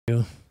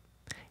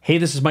Hey,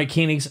 this is Mike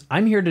Koenigs.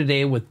 I'm here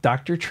today with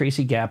Dr.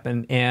 Tracy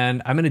Gapin,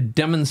 and I'm going to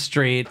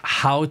demonstrate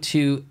how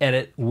to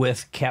edit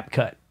with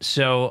Capcut.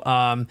 So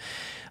I'm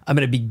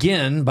going to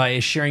begin by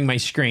sharing my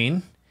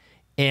screen.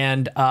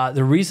 And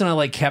the reason I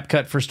like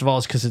Capcut, first of all,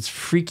 is because it's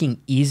freaking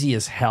easy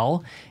as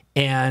hell,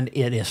 and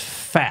it is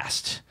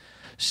fast.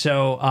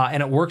 So,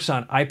 and it works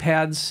on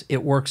iPads.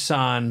 It works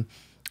on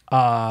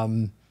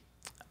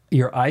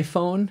your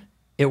iPhone.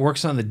 It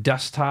works on the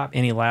desktop,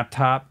 any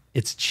laptop.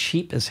 It's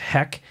cheap as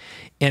heck.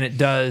 And it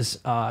does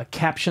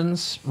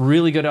captions,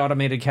 really good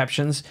automated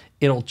captions.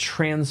 It'll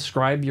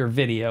transcribe your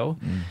video.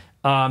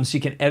 So you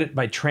can edit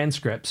by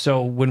transcript.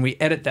 So when we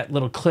edit that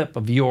little clip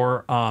of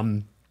your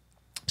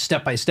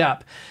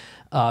step-by-step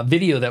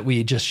video that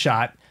we just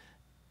shot,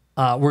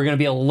 we're going to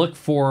be able to look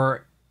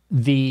for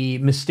the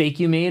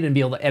mistake you made and be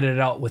able to edit it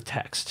out with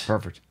text.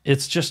 Perfect.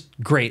 It's just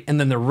great. And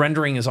then the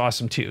rendering is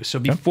awesome too. So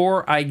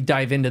before I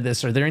dive into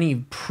this, are there any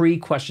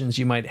pre-questions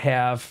you might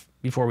have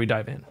before we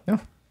dive in?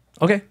 No.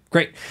 Okay,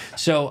 great.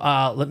 So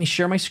let me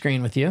share my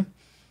screen with you.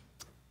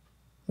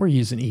 We're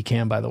using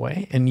Ecamm, by the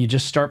way, and you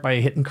just start by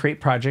hitting Create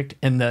Project,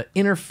 and the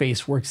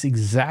interface works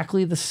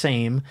exactly the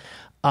same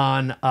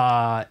on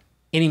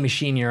any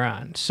machine you're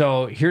on.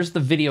 So here's the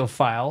video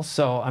file.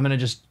 So I'm going to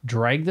just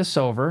drag this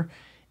over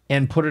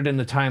and put it in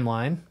the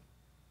timeline.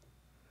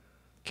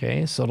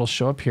 Okay, so it'll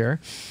show up here.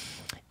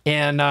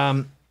 And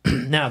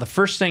now the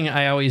first thing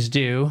I always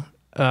do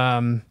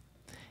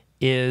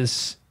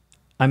is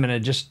I'm going to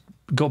just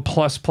go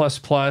plus.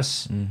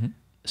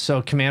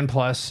 So Command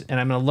plus, and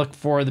I'm going to look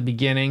for the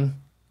beginning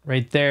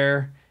right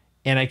there,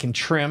 and I can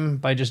trim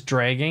by just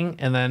dragging,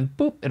 and then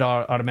boop, it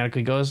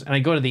automatically goes. And I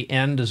go to the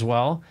end as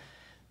well.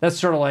 That's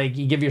sort of like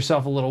you give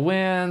yourself a little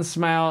win,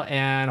 smile,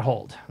 and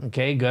hold.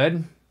 Okay,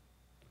 good.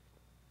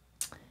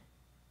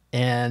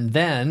 And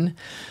then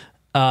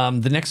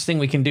the next thing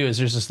we can do is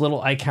there's this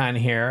little icon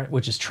here,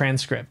 which is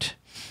transcript.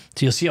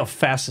 So you'll see how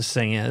fast this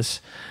thing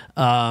is.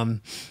 Of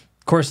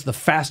course, the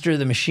faster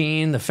the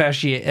machine, the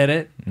faster you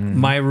edit.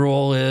 My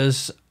rule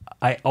is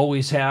I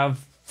always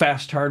have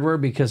fast hardware,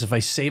 because if I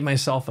save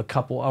myself a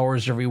couple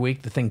hours every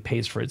week, the thing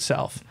pays for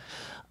itself.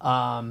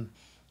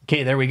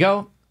 Okay, there we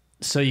go.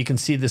 So you can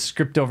see the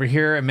script over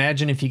here.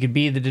 Imagine if you could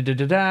be the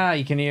da-da-da-da.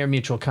 You can hear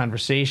mutual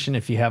conversation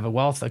if you have a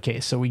wealth. Okay,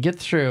 so we get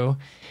through.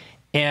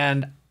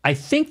 And I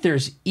think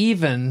there's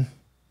even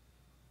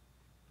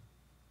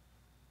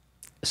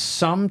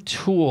some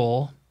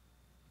tool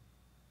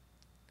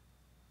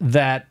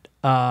that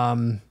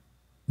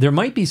there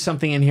might be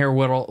something in here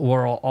where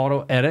it'll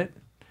auto edit.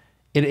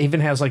 It even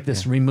has like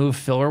this remove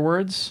filler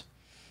words.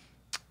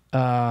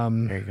 There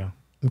you go.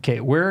 Okay,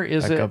 where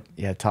is Back it? up.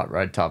 Yeah, top,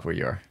 right top where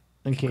you are.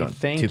 Okay,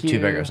 thank you. Two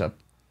fingers up.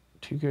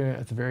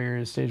 At the very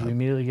early stage, we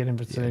immediately get in.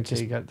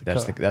 You got the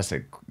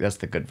that's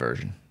the good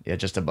version. Yeah,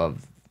 just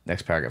above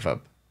next paragraph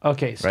up.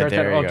 Okay, start right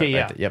there, that. Okay,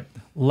 right yeah. Yep.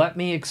 Let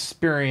me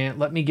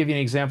give you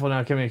an example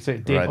now. Can we say,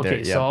 Dave? Right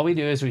okay, there, so all we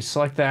do is we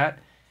select that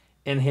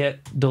and hit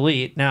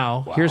delete.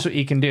 Now, here's what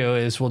you can do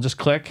is we'll just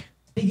click.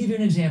 Let me give you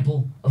an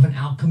example of an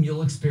outcome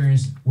you'll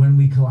experience when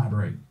we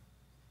collaborate.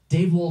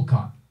 Dave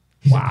Wolcott,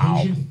 he's a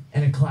patient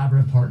and a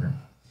collaborative partner.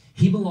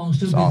 He belongs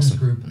to a business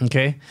group.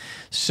 Okay,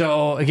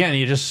 so again,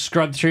 you just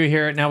scrub through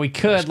here. Now we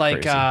could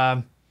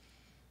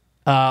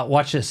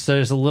watch this.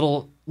 There's a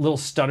little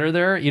stutter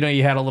there. You know,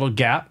 you had a little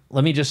gap.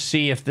 Let me just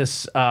see if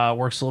this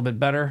works a little bit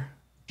better.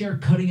 Share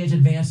cutting-edge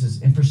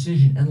advances in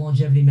precision and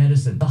longevity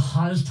medicine. The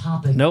hottest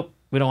topic. Nope,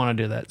 we don't want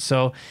to do that.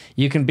 So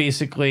you can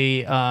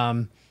basically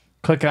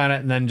click on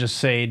it and then just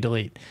say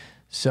delete.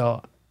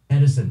 So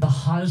medicine, the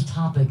hottest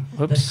topic.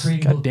 Oops,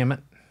 God damn it.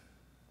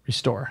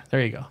 Restore.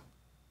 There you go.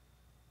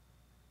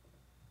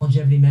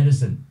 Longevity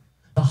medicine,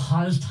 the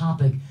hottest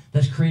topic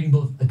that's creating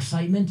both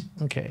excitement.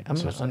 Okay, I'm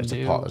going to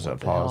undo. It's a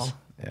pause.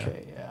 Yeah.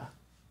 Okay, yeah.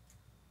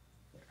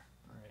 There.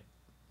 All right.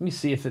 Let me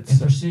see if it's... In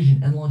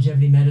precision and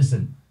longevity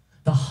medicine,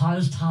 the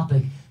hottest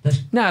topic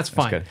that's... No, it's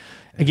fine. Good.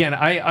 Again,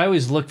 I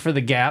always look for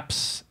the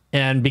gaps,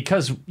 and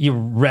because you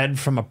read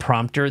from a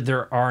prompter,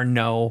 there are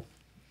no,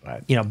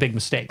 big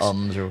mistakes.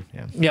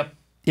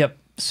 Yep.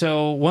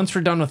 So once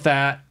we're done with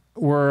that,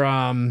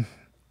 we're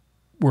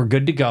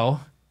good to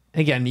go.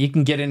 Again, you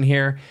can get in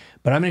here,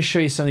 but I'm going to show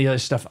you some of the other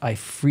stuff I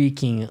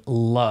freaking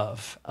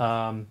love.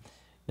 Now,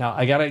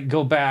 I got to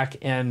go back,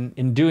 and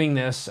in doing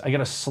this, I got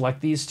to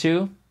select these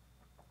two.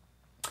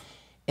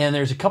 And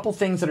there's a couple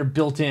things that are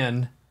built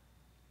in.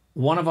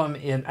 One of them,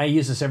 and I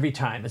use this every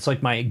time. It's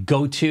like my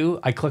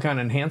go-to. I click on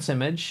Enhance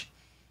Image.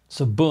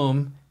 So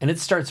boom, and it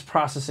starts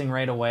processing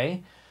right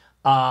away.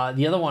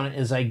 The other one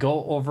is I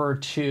go over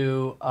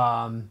to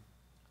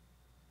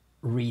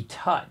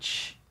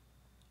Retouch.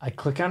 I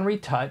click on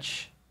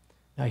Retouch.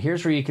 Now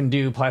here's where you can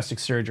do plastic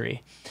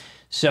surgery.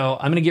 So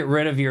I'm going to get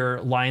rid of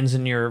your lines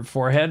in your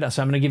forehead.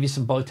 So I'm going to give you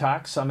some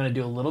Botox. So I'm going to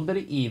do a little bit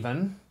of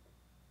even,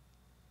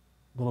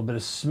 a little bit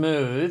of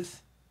smooth.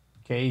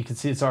 Okay, you can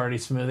see it's already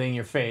smoothing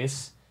your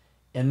face.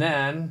 And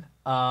then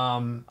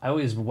I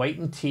always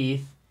whiten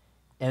teeth,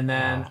 and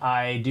then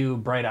I do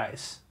bright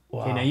eyes.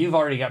 Okay, now you've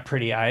already got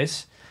pretty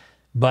eyes,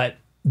 but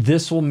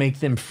this will make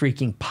them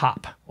freaking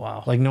pop.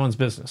 Wow. Like no one's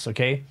business,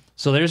 okay?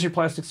 So there's your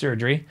plastic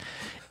surgery.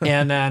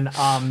 And then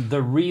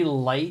the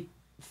Relight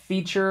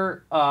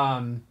feature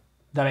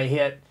that I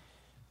hit,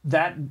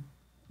 that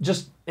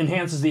just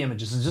enhances the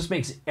images. It just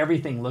makes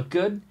everything look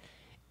good.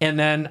 And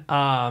then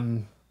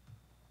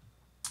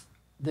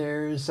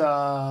there's,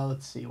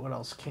 let's see, what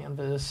else?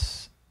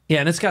 Canvas. Yeah,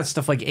 and it's got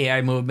stuff like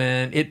AI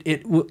movement.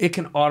 It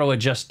can auto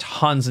adjust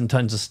tons and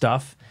tons of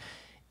stuff.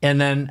 And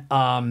then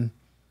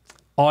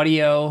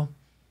audio.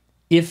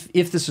 If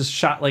this was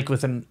shot like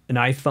with an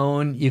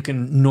iPhone, you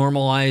can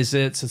normalize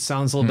it so it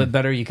sounds a little bit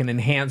better. You can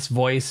enhance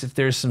voice if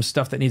there's some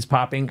stuff that needs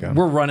popping. Okay.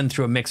 We're running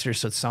through a mixer,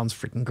 so it sounds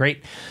freaking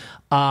great.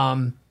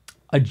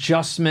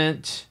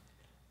 Adjustment.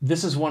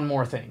 This is one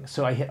more thing.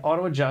 So I hit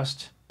auto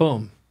adjust.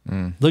 Boom.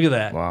 Look at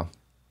that. Wow.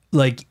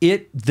 Like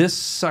this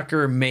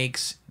sucker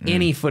makes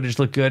any footage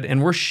look good,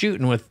 and we're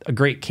shooting with a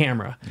great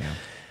camera.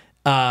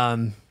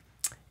 Yeah.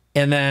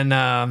 And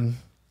then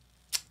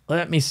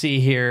let me see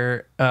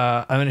here.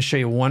 I'm going to show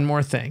you one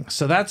more thing.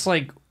 So that's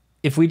like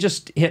if we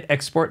just hit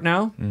export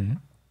now. And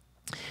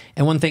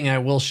one thing I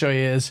will show you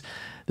is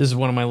this is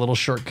one of my little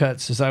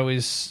shortcuts. Is I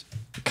always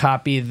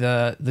copy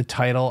the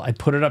title. I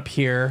put it up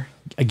here.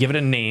 I give it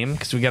a name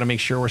because we got to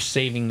make sure we're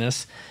saving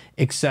this.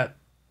 Except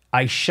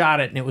I shot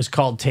it and it was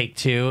called Take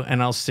Two,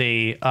 and I'll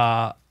say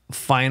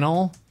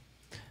final.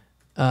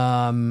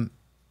 And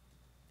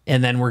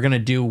then we're going to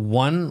do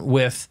one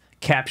with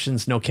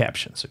captions, no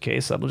captions. Okay,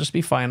 so that'll just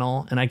be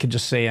final, and I could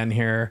just say on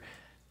here,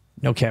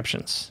 no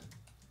captions.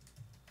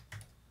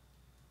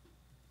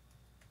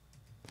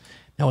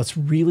 Now, what's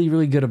really,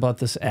 really good about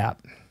this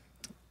app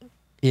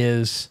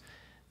is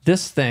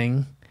this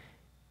thing,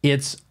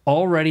 it's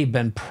already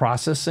been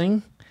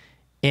processing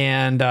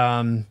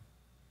and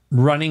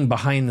running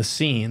behind the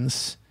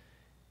scenes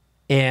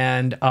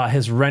and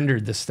has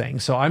rendered this thing.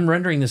 So I'm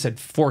rendering this at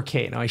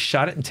 4K. Now, I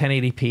shot it in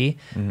 1080p.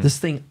 This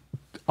thing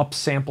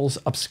upsamples,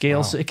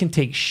 upscales, so it can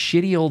take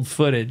shitty old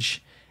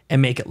footage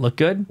and make it look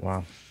good.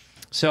 Wow.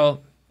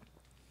 So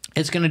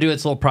it's going to do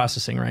its little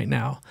processing right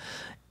now.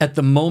 At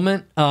the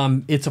moment,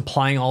 it's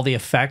applying all the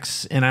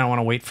effects, and I don't want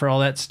to wait for all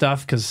that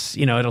stuff because,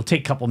 you know, it'll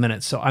take a couple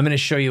minutes. So I'm going to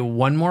show you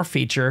one more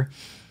feature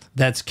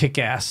that's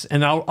kick-ass,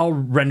 and I'll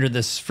render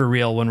this for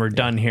real when we're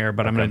done here,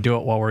 but I'm going to do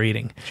it while we're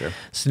eating. Sure.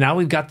 So now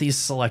we've got these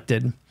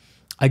selected.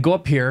 I go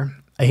up here,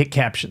 I hit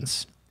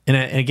captions, and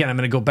again, I'm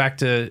going to go back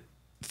to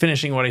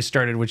finishing what I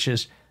started, which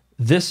is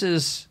this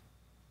is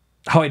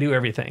how I do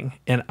everything,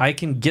 and I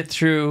can get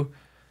through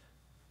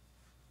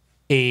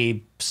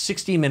a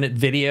 60-minute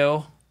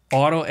video,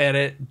 auto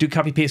edit, do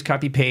copy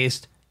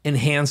paste,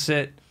 enhance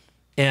it,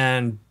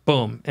 and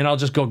boom, and I'll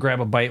just go grab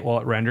a bite while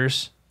it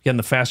renders. Again,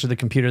 the faster the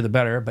computer, the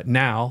better. But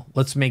now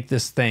let's make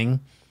this thing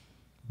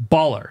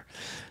baller.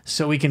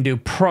 So we can do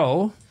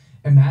Pro.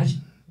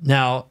 Imagine.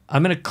 Now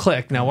I'm going to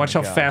click. Now watch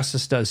how fast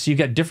this does. So you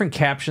got different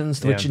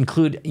captions, which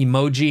include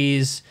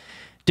emojis,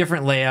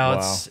 different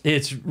layouts. Wow.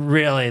 It's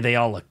really, they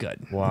all look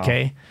good. Wow.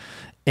 Okay.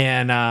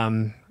 And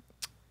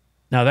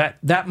now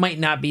that might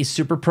not be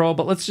super pro,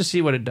 but let's just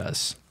see what it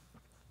does.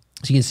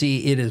 So you can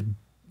see it is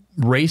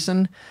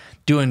racing,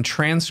 doing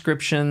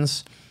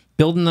transcriptions,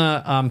 building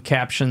the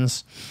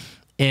captions.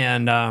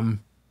 And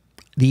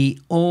the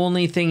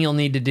only thing you'll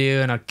need to do,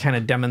 and I'll kind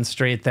of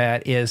demonstrate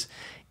that, is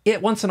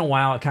it once in a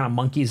while, it kind of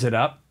monkeys it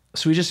up.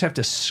 So we just have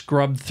to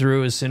scrub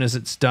through as soon as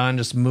it's done,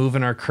 just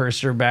moving our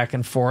cursor back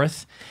and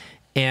forth.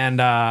 And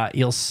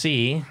you'll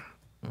see,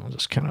 I'll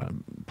just kind of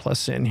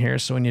plus in here.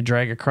 So when you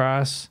drag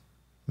across,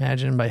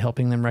 imagine by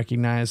helping them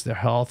recognize their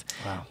health.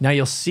 Wow. Now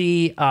you'll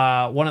see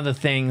one of the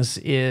things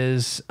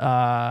is there's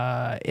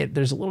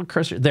a little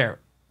cursor there.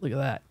 Look at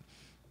that.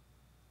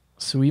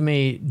 So we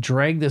may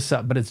drag this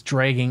up, but it's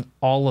dragging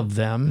all of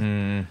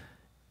them.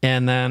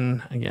 And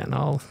then again,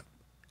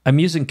 I'm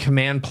using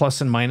Command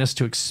plus and minus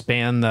to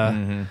expand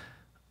the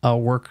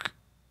work.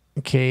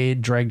 Okay,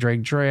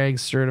 drag,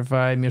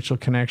 certified, mutual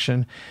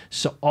connection.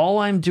 So all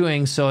I'm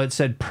doing, so it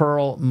said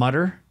Pearl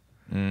Mutter.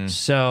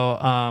 So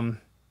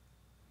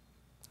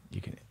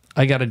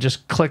I got to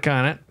just click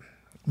on it.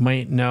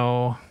 Might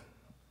know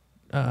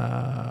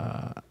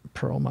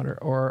Pearl Mutter,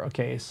 or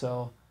okay,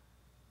 so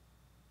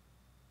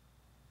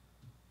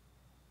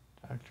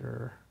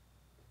Dr.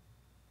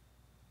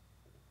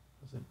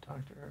 Was it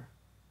Dr.?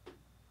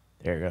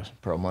 There it goes.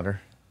 Pearl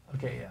Mutter.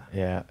 Okay, yeah.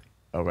 Yeah.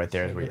 Oh, right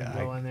there is where you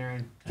go in there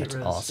and get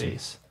rid of awesome. the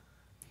space.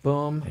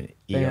 Boom.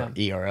 Bam.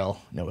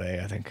 ERL. No way,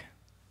 I think.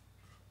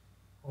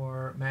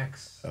 Or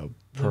Max. Oh,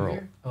 Pearl.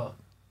 Oh.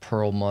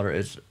 Pearl Mutter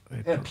is.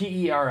 Yeah,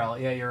 PERL.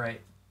 Yeah, you're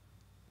right.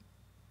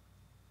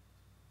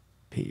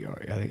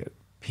 PER. I think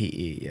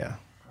PE. Yeah.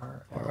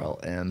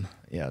 RLM.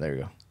 Yeah, there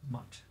you go.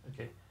 Much.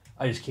 Okay.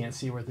 I just can't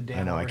see where the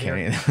damn. I know I can't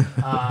here.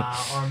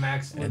 either. Or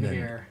Max, look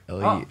here.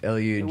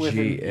 LUGA. With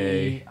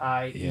an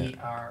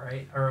EIER,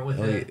 right? Or with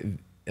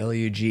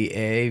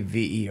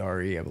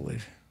LUGAVERE, I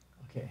believe.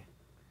 Okay.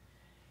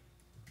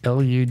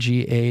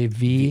 LUGAVERE.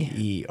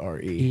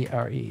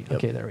 Yep.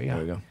 Okay, there we go.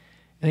 There we go.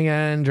 And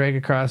again, drag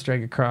across,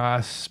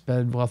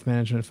 bed, wealth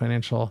management,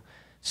 financial.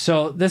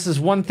 So this is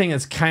one thing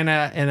that's kind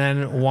of, and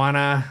then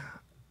wanna,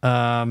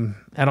 I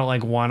don't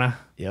like wanna.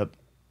 Yep.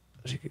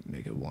 You could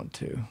make it want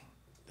to.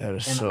 That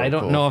is And so I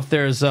don't cool. know if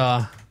there's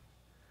I'm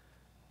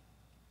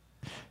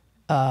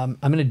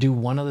going to do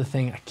one other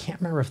thing. I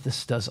can't remember if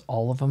this does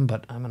all of them,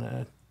 but I'm going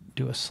to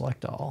do a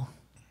select all.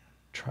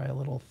 Try a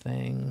little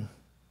thing.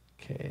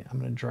 Okay, I'm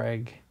going to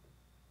drag.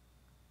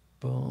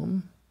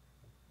 Boom.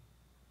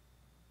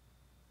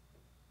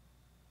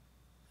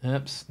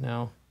 Oops,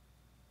 no.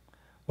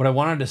 What I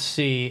wanted to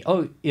see,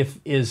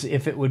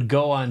 if it would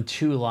go on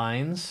 2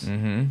 lines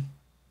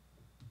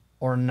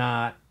or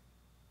not.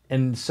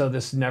 And so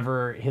this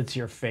never hits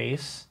your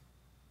face.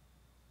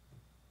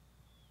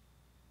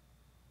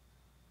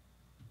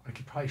 I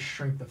could probably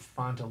shrink the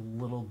font a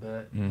little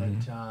bit, but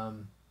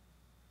you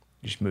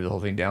just move the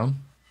whole thing down.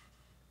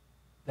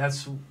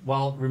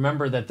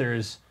 Remember that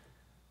there's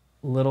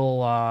little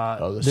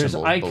there's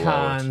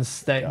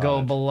icons that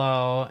go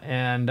below,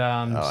 and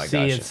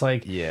it's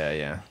like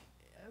yeah.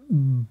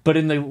 But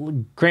in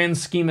the grand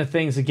scheme of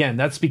things, again,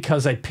 that's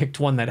because I picked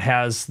one that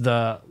has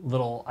the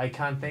little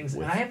icon things.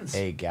 With and I haven't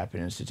a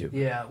Gapin Institute.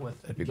 Yeah,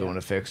 with that'd be going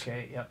to fix.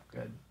 Okay, yep,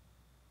 good.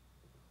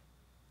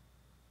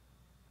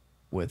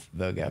 With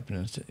the Gapin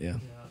Institute, yeah.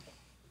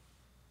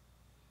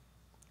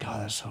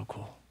 God, that's so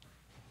cool.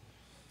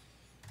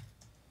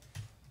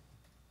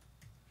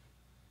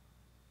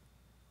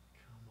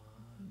 Come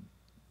on.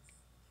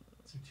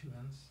 Is there 2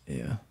 ends?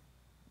 Yeah.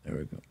 There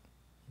we go.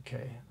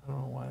 Okay, I don't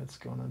know why it's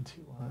going on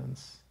 2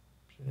 lines.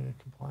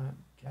 Compliant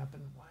Gapin.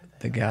 Why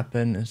the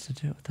Gapin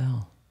Institute? What the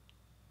hell?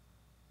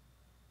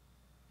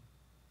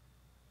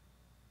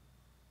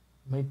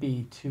 Might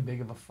be too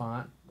big of a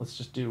font. Let's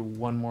just do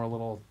one more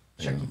little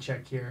checky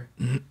check here.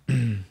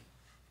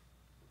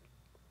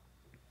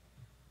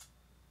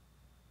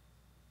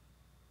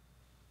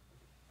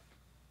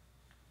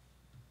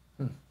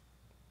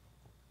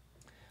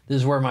 This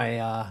is where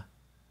my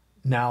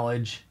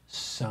knowledge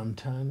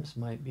sometimes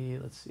might be.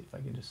 Let's see if I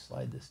can just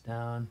slide this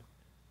down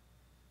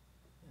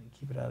and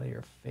keep it out of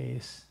your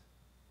face.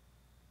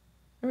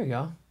 There we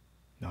go.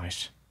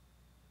 Nice.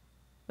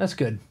 That's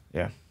good.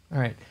 Yeah. All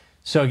right.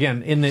 So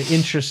again, in the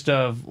interest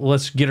of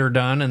let's get her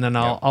done, and then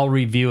I'll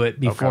review it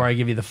before I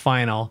give you the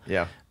final.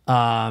 Yeah.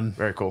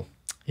 Very cool.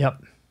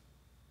 Yep.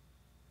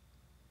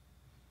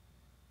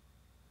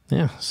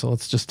 Yeah. So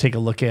let's just take a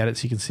look at it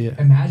so you can see it.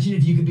 Imagine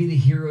if you could be the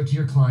hero to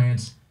your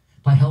clients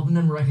by helping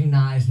them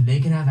recognize that they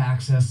can have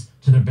access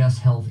to their best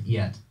health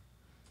yet.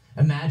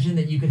 Imagine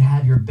that you could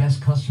have your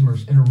best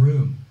customers in a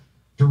room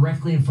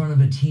directly in front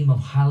of a team of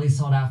highly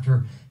sought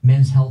after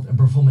men's health and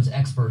performance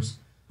experts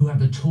who have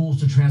the tools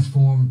to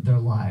transform their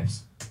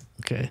lives.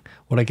 Okay.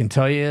 What I can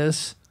tell you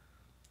is...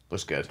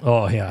 Looks good.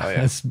 Oh,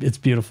 yeah. It's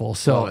beautiful.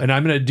 So, and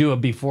I'm going to do a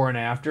before and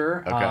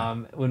after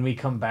when we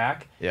come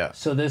back. Yeah.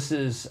 So this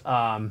is...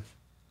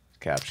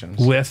 Captions.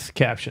 With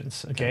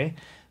captions, okay?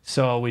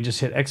 So we just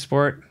hit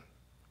export,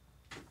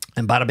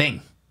 and bada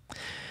bing.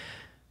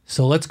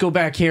 So let's go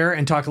back here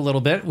and talk a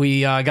little bit.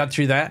 We got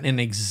through that in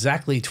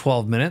exactly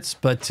 12 minutes,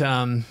 but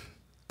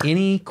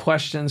any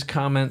questions,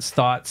 comments,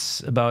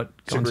 thoughts about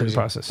going through the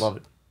process? Love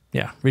it.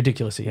 Yeah,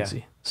 ridiculously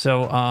easy.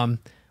 So,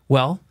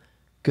 well,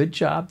 good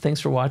job. Thanks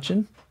for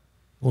watching.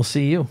 We'll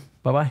see you.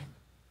 Bye-bye.